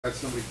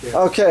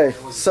Okay,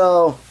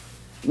 so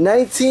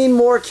 19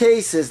 more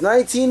cases,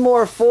 19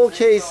 more full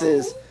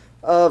cases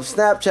of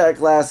Snapchat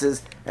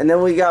glasses, and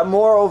then we got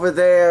more over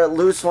there,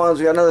 loose ones.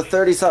 We got another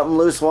 30-something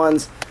loose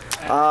ones.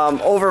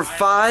 Over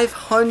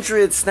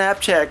 500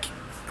 Snapchat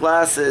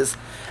glasses,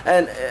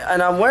 and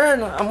I'm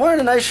wearing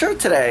a nice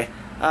shirt today.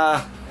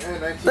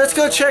 Let's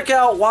go check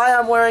out why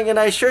I'm wearing a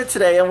nice shirt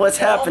today and what's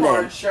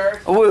happening.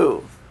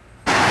 Woo!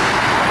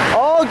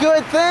 All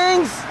good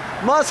things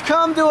must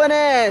come to an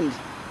end.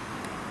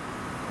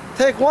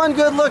 Take one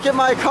good look at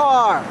my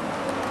car,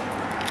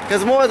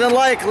 because more than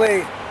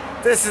likely,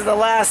 this is the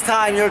last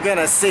time you're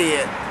gonna see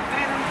it.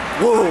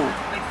 Woo!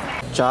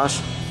 Josh,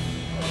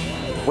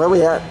 where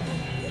we at?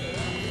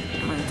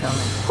 I'm gonna tell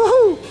me.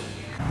 Woohoo!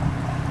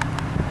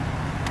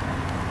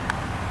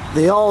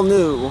 The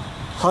all-new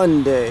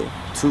Hyundai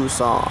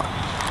Tucson.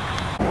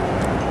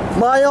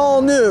 My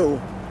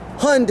all-new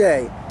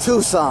Hyundai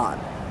Tucson.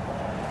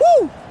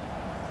 Woo!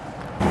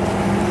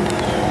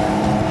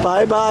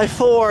 Bye-bye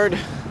Ford.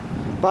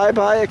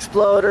 Bye-bye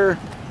Exploder.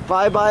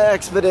 Bye-bye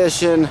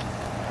Expedition.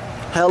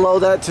 Hello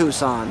that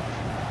Tucson.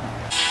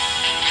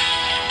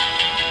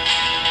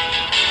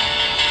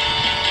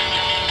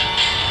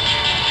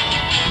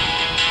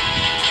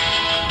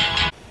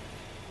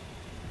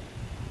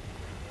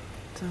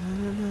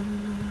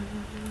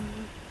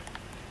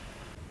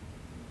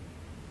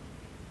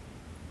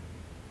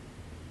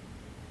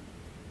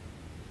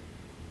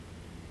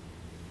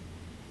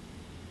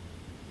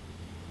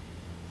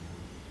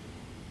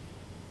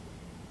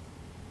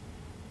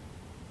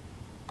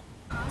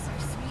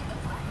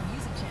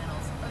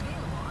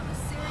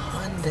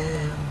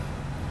 Hyundai.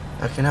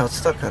 Okay, now it's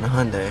stuck on a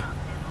Hyundai.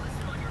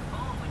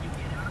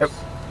 Yep.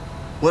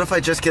 What if I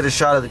just get a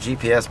shot of the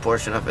GPS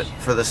portion of it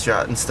for this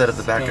shot instead of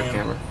the backup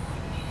camera?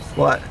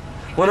 What?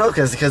 Well, no,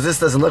 because this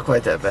doesn't look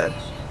quite that bad.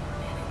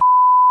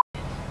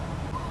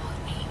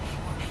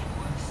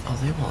 Oh,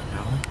 they won't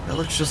know. That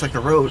looks just like a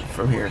road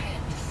from here.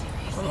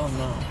 Oh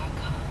no.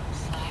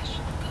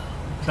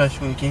 Gosh,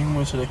 when Game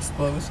Wizard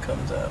Explodes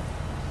comes out.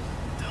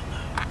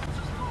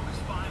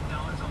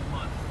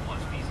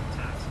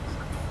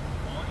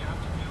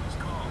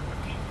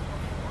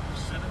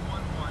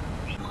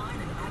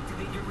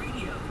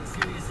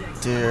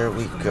 There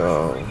we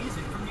go.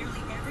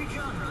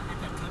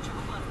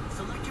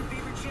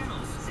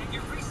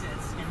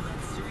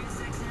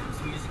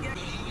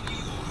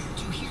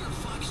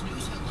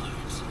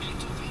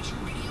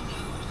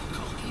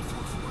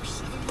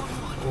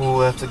 Oh,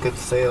 that's a good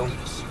sale.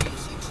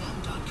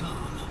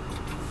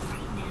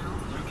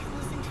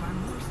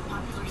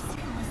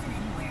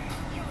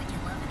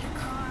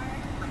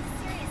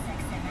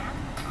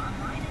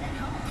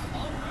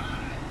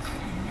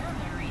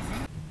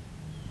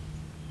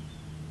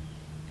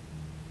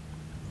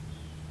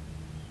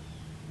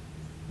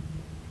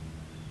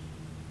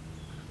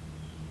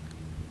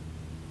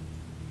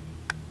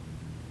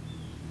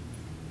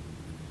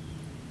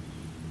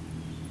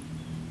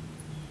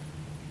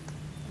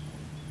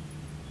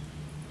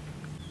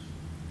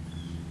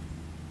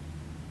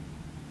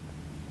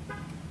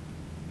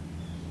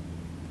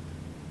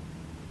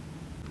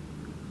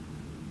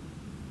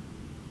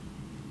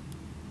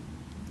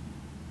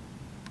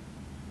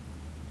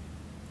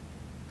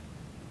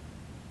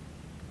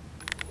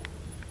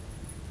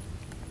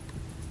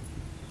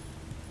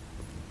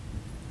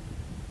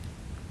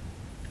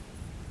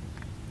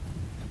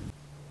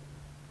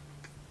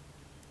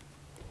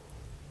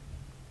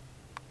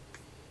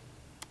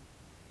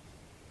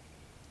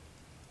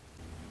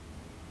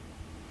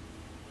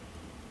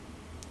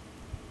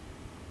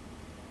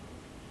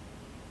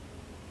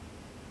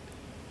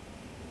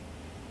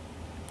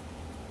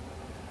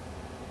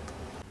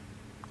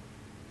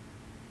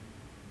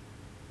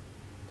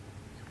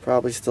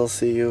 Probably still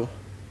see you.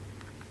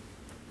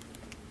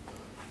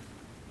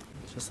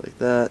 Just like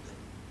that.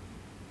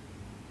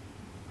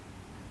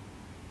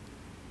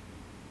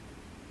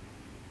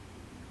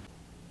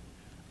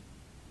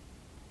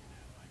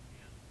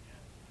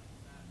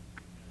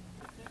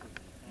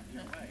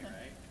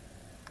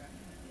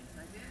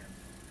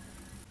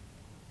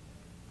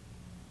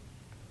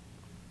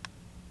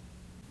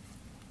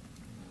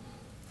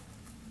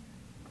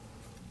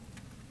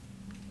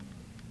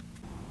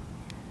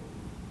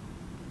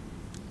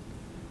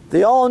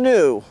 The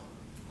all-new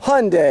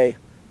Hyundai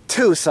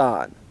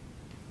Tucson.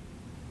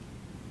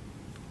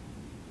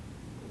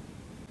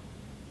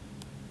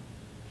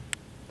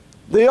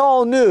 The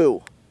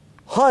all-new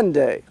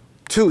Hyundai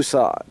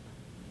Tucson.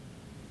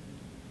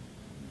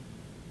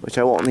 Which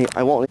I won't need.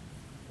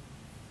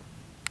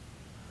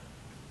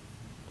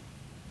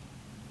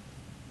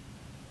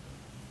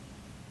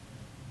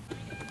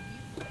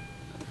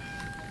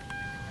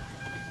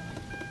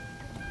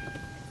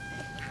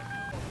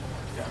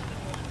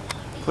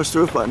 Push the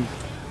roof button.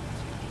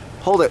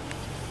 Hold it.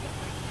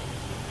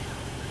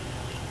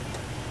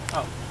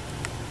 Oh.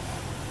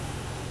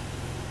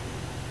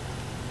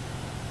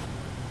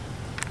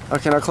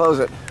 Okay, now close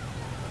it.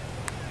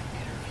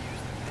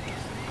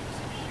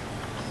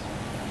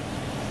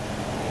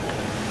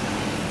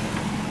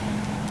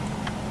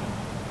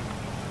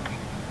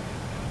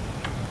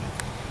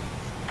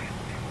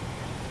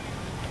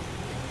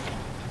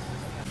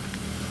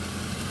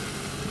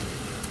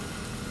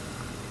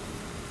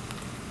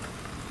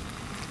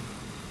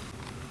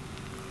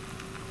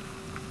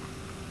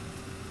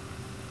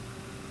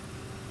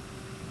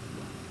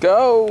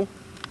 Go.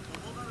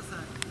 Hold on a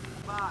second.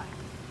 Bye.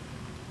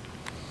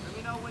 Let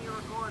me know when you're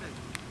recording.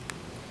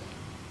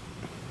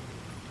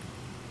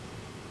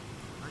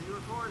 Are you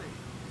recording?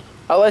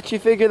 I'll let you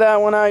figure that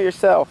one out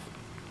yourself.